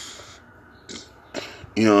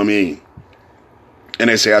 You know what I mean? And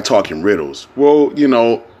they say I talk in riddles. Well, you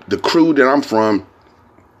know, the crew that I'm from,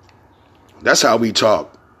 that's how we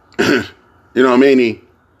talk. You know what I mean?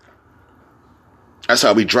 That's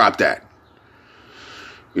how we drop that.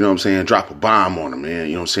 You know what I'm saying? Drop a bomb on them, man.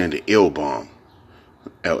 You know what I'm saying? The ill bomb.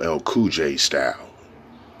 LL Cool J style.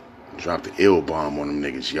 Drop the ill bomb on them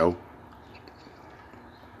niggas, yo.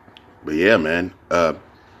 But yeah, man.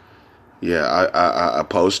 Yeah, I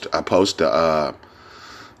post the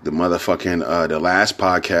motherfucking the last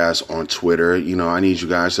podcast on Twitter. You know, I need you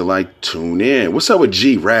guys to like tune in. What's up with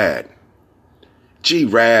G Rad? G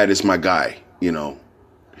Rad is my guy, you know.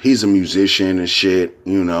 He's a musician and shit,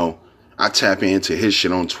 you know. I tap into his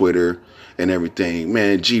shit on Twitter and everything.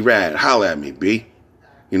 Man, G Rad, holla at me, B.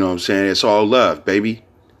 You know what I'm saying? It's all love, baby.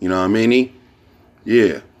 You know what I mean?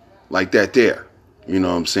 Yeah. Like that there. You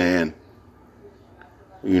know what I'm saying?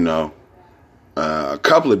 You know. A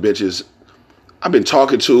couple of bitches I've been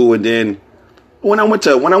talking to, and then when I went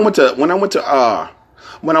to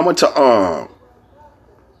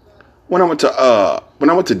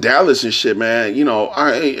Dallas and shit, man, you know,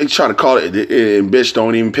 I try to call it, and bitch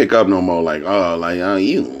don't even pick up no more. Like,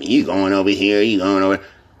 you going over here, you going over,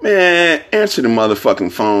 man, answer the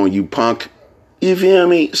motherfucking phone, you punk. You feel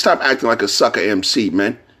me? Stop acting like a sucker MC,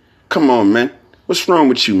 man. Come on, man. What's wrong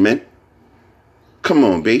with you, man? Come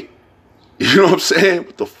on, B. You know what I'm saying?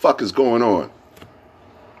 What the fuck is going on?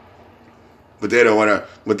 But they don't wanna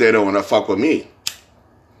fuck with me.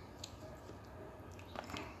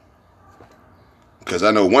 Cause I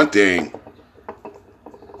know one thing,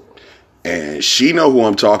 and she know who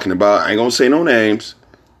I'm talking about. I ain't gonna say no names.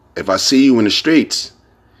 If I see you in the streets,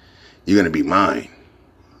 you're gonna be mine.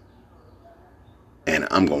 And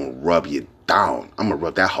I'm gonna rub you down. I'm gonna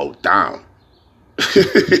rub that hoe down.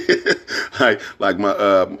 like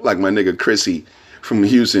my nigga Chrissy from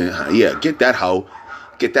Houston. Yeah, get that hoe,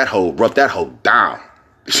 rub that hoe down.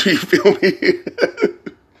 You feel me?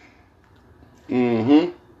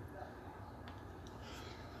 Mm-hmm.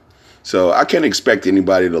 So I can't expect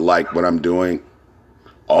anybody to like what I'm doing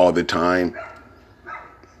all the time.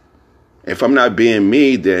 If I'm not being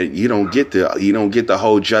me, then you don't get the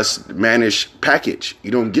whole Just Manish package.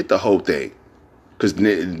 You don't get the whole thing. Because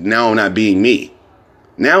now I'm not being me.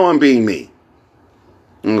 Now I'm being me.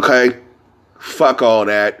 Okay? Fuck all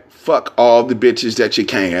that. Fuck all the bitches that you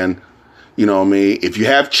can. You know what I mean? If you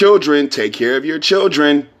have children, take care of your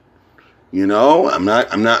children. You know, I'm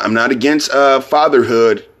not against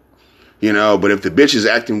fatherhood. You know, but if the bitch is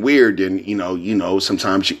acting weird, then you know,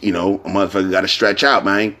 sometimes a motherfucker gotta stretch out,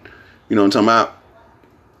 man. You know what I'm talking about?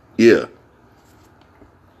 Yeah.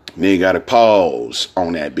 And then you gotta pause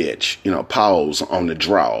on that bitch. You know, pause on the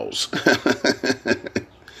draws.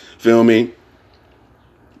 Feel me?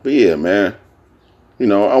 But yeah, man. You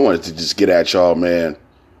know, I wanted to just get at y'all, man.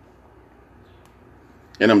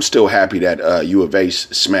 And I'm still happy that U of A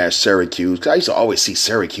smashed Syracuse. Because I used to always see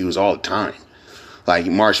Syracuse all the time. Like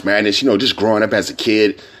March Madness, you know, just growing up as a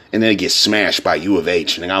kid. And then it gets smashed by U of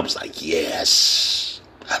H. And I was like, yes,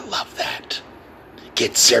 I love that.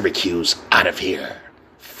 Get Syracuse out of here.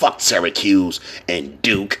 Fuck Syracuse and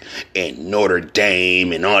Duke and Notre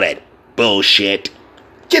Dame and all that bullshit.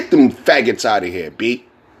 Get them faggots out of here, B.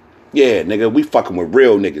 Yeah, nigga, we fucking with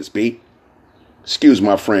real niggas, B. Excuse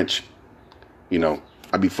my French. You know,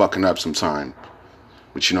 I be fucking up sometime.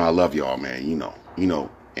 But you know, I love y'all, man. You know,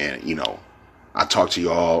 and you know, I talk to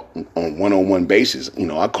y'all on one-on-one basis. You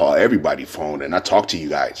know, I call everybody phone and I talk to you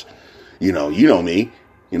guys. You know me.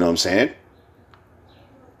 You know what I'm saying?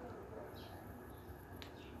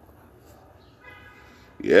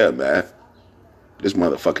 Yeah, man. This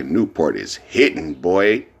motherfucking Newport is hitting,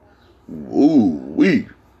 boy. Woo-wee.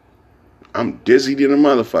 I'm dizzy than a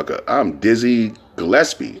motherfucker. I'm Dizzy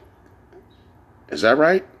Gillespie. Is that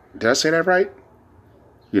right? Did I say that right?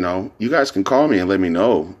 You know, you guys can call me and let me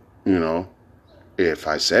know, you know, if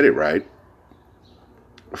I said it right.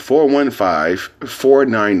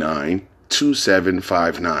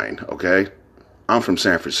 415-499-2759, okay? I'm from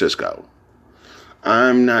San Francisco.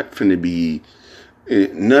 I'm not finna be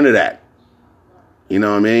none of that. You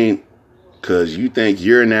know what I mean? Because you think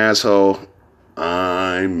you're an asshole.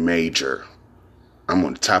 I'm major. I'm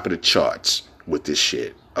on the top of the charts with this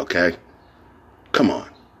shit, okay? Come on.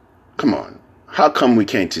 How come we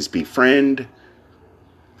can't just be friend?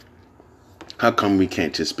 How come we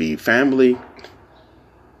can't just be family?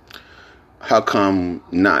 How come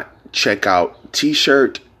not check out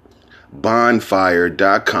t-shirt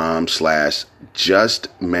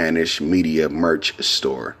bonfire.com/justmanishmedia merch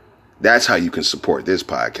store? That's how you can support this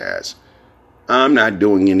podcast. I'm not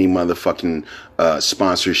doing any motherfucking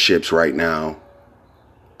sponsorships right now.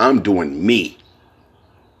 I'm doing me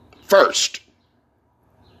first.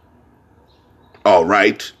 All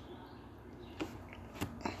right.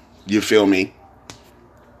 You feel me?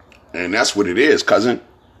 And that's what it is, cousin.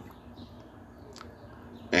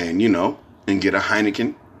 And, and get a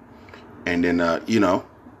Heineken. And then,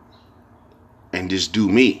 and just do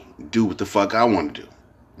me. Do what the fuck I want to do.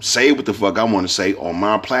 Say what the fuck I want to say on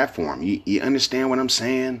my platform. You understand what I'm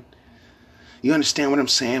saying? You understand what I'm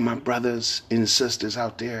saying, my brothers and sisters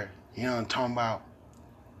out there? You know what I'm talking about?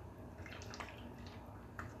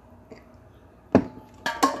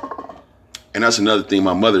 And that's another thing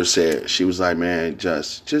my mother said. She was like, man,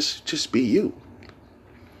 just be you.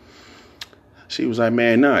 She was like,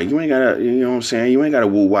 man, nah, you ain't gotta, you know what I'm saying? You ain't gotta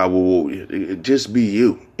woo wah woo woo. Just be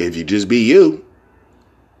you. If you just be you,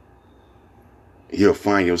 you'll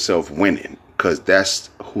find yourself winning. Because that's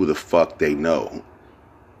who the fuck they know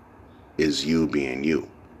is you being you.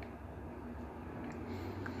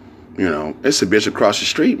 It's a bitch across the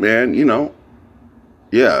street, man,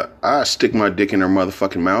 Yeah, I stick my dick in her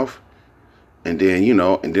motherfucking mouth. And then,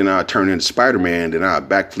 and then I turn into Spider-Man, then I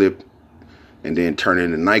backflip, and then turn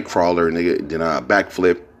into Nightcrawler, and then I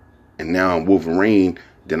backflip, and now I'm Wolverine,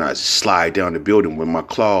 then I slide down the building with my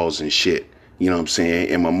claws and shit. You know what I'm saying?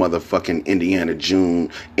 In my motherfucking Indiana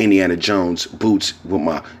Jones boots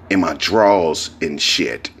in my drawers and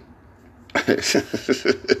shit.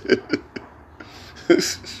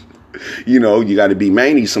 You got to be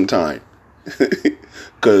manly sometime.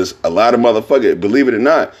 Because a lot of motherfuckers, believe it or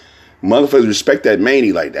not, motherfuckers respect that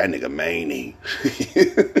manly, like that nigga manly.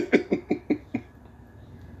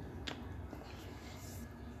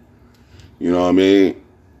 You know what I mean?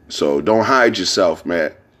 So don't hide yourself,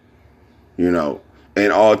 man.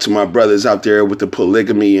 And all to my brothers out there with the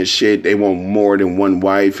polygamy and shit, they want more than one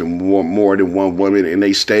wife and want more than one woman and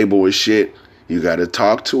they stable and shit. You got to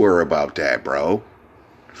talk to her about that, bro.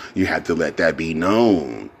 You have to let that be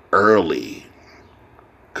known early.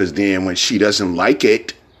 Because then when she doesn't like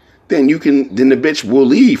it, then the bitch will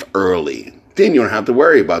leave early. Then you don't have to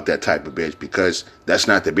worry about that type of bitch because that's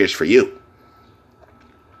not the bitch for you.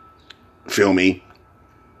 Feel me?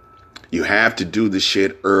 You have to do the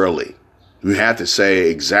shit early. You have to say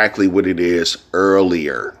exactly what it is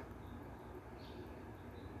earlier.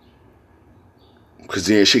 Because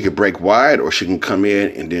then she could break wide or she can come in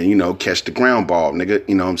and then, catch the ground ball, nigga.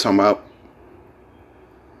 You know what I'm talking about?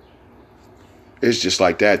 It's just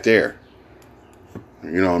like that there.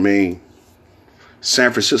 You know what I mean?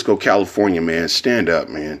 San Francisco, California, man. Stand up,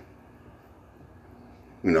 man.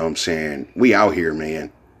 You know what I'm saying? We out here,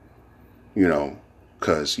 man.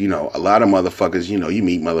 Because, a lot of motherfuckers, you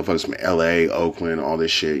meet motherfuckers from L.A., Oakland, all this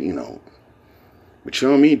shit, But you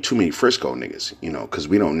don't meet too many Frisco niggas, because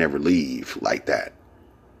we don't never leave like that.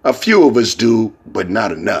 A few of us do, but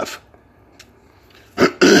not enough.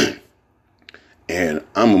 And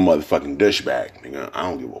I'm a motherfucking douchebag, nigga. I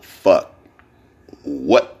don't give a fuck.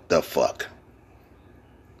 What the fuck?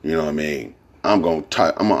 You know what I mean? I'm gonna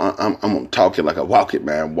talk. I'm gonna talk it like I walk it,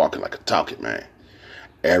 man. Walk it like I talk it, man.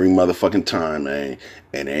 Every motherfucking time, man.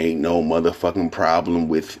 And there ain't no motherfucking problem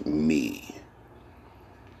with me.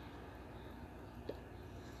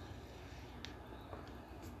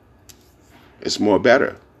 It's more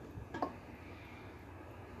better.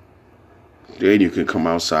 Then you can come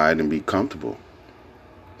outside and be comfortable.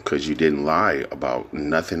 Because you didn't lie about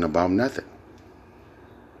nothing. You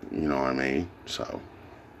know what I mean? So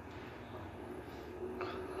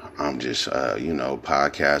I'm just,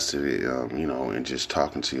 podcasting, and just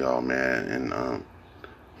talking to y'all, man.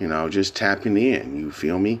 And, just tapping in. You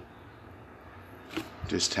feel me?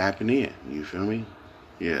 Just tapping in. You feel me?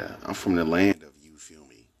 Yeah, I'm from the land of you feel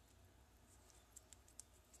me.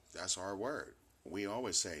 That's our word. We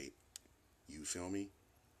always say, you feel me?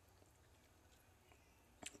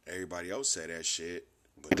 Everybody else say that shit,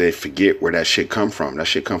 but they forget where that shit come from. That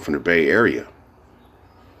shit come from the Bay Area.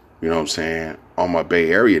 You know what I'm saying? All my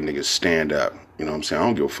Bay Area niggas stand up. You know what I'm saying? I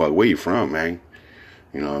don't give a fuck where you from, man.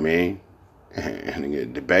 You know what I mean?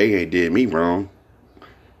 And the Bay ain't did me wrong.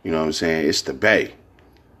 You know what I'm saying? It's the Bay.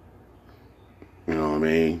 You know what I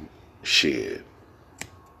mean? Shit.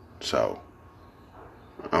 So,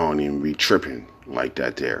 I don't even be tripping like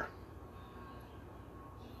that there.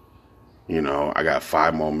 I got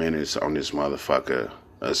 5 more minutes on this motherfucker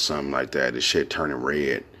or something like that. This shit turning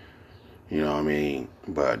red. You know what I mean?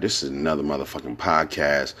 But this is another motherfucking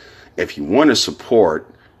podcast. If you want to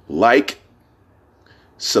support, like,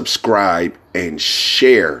 subscribe, and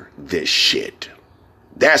share this shit.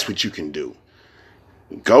 That's what you can do.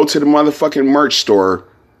 Go to the motherfucking merch store.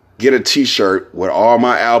 get a t-shirt with all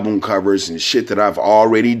my album covers and shit that I've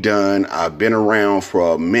already done. I've been around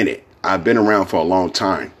for a minute. I've been around for a long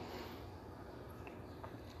time.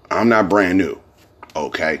 I'm not brand new.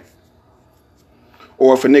 Okay?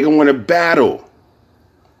 Or if a nigga want to battle,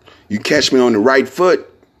 you catch me on the right foot,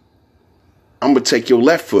 I'm going to take your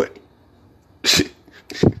left foot.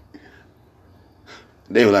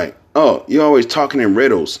 They were like, oh, you're always talking in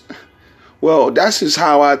riddles. Well, that's just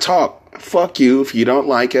how I talk. Fuck you if you don't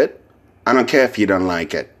like it. I don't care if you don't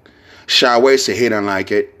like it. Shy Way said he don't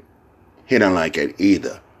like it. He don't like it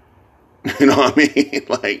either. You know what I mean?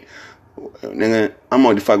 Like, nigga, I'm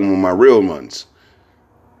only fucking with my real ones.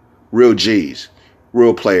 Real G's.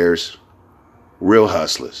 Real players. Real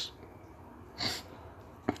hustlers.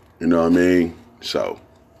 You know what I mean? So,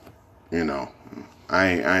 you know,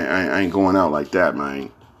 I ain't going out like that,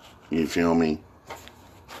 man. You feel me?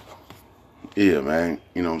 Yeah, man.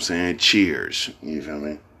 You know what I'm saying? Cheers. You feel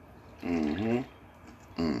me?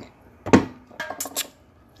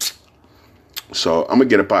 So, I'm going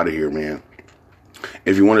to get up out of here, man.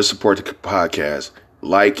 If you want to support the podcast,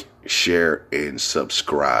 like, share, and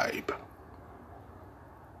subscribe.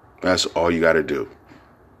 That's all you got to do.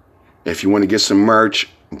 If you want to get some merch,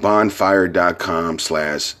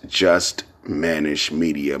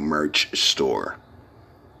 bonfire.com/justmanishmedia merch store.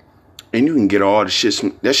 And you can get all the shit.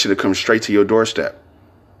 That shit'll come straight to your doorstep.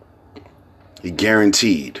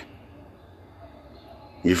 Guaranteed.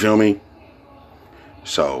 You feel me?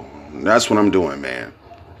 So, that's what I'm doing, man.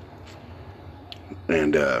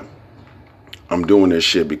 And I'm doing this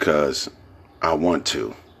shit because I want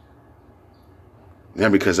to.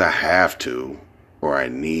 Not because I have to, or I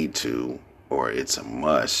need to, or it's a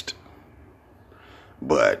must.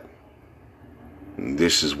 But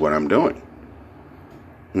this is what I'm doing.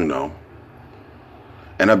 You know.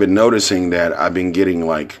 And I've been noticing that I've been getting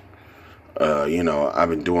like, I've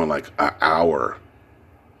been doing like an hour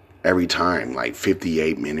every time, like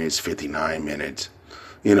 58 minutes, 59 minutes.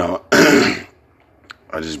 You know,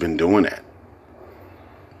 I've just been doing that.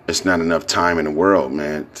 It's not enough time in the world,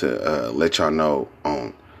 man, to let y'all know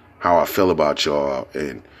on how I feel about y'all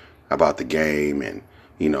and about the game and,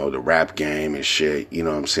 you know, the rap game and shit. You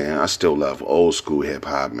know what I'm saying? I still love old school hip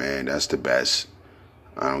hop, man. That's the best.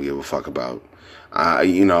 I don't give a fuck about.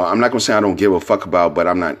 I'm not going to say I don't give a fuck about, but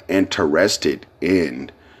I'm not interested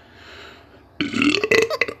in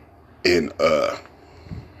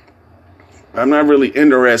I'm not really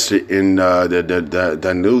interested in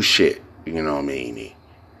the new shit. You know what I mean?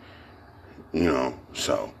 You know,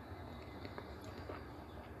 so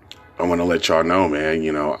I want to let y'all know, man,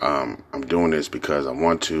 you know, I'm doing this because I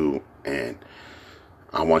want to, and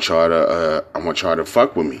I want y'all to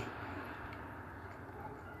fuck with me.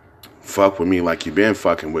 Fuck with me like you've been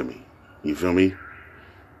fucking with me. You feel me?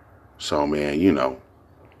 So, man, you know,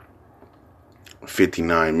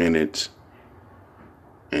 59 minutes,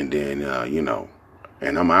 and then,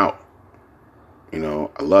 and I'm out. You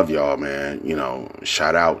know, I love y'all, man. You know,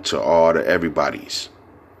 shout out to all the everybody's.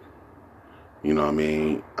 You know what I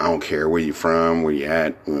mean? I don't care where you're from, where you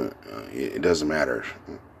at. It doesn't matter.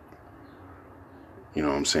 You know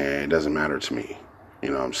what I'm saying? It doesn't matter to me. You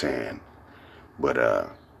know what I'm saying? But,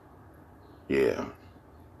 yeah.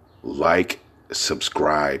 Like,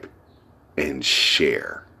 subscribe, and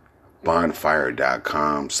share.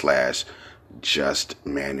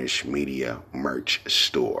 Bonfire.com/justmanishmedia merch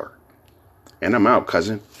store. And I'm out,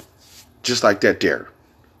 cousin. Just like that there.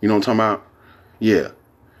 You know what I'm talking about? Yeah.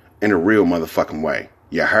 In a real motherfucking way.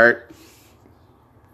 You heard?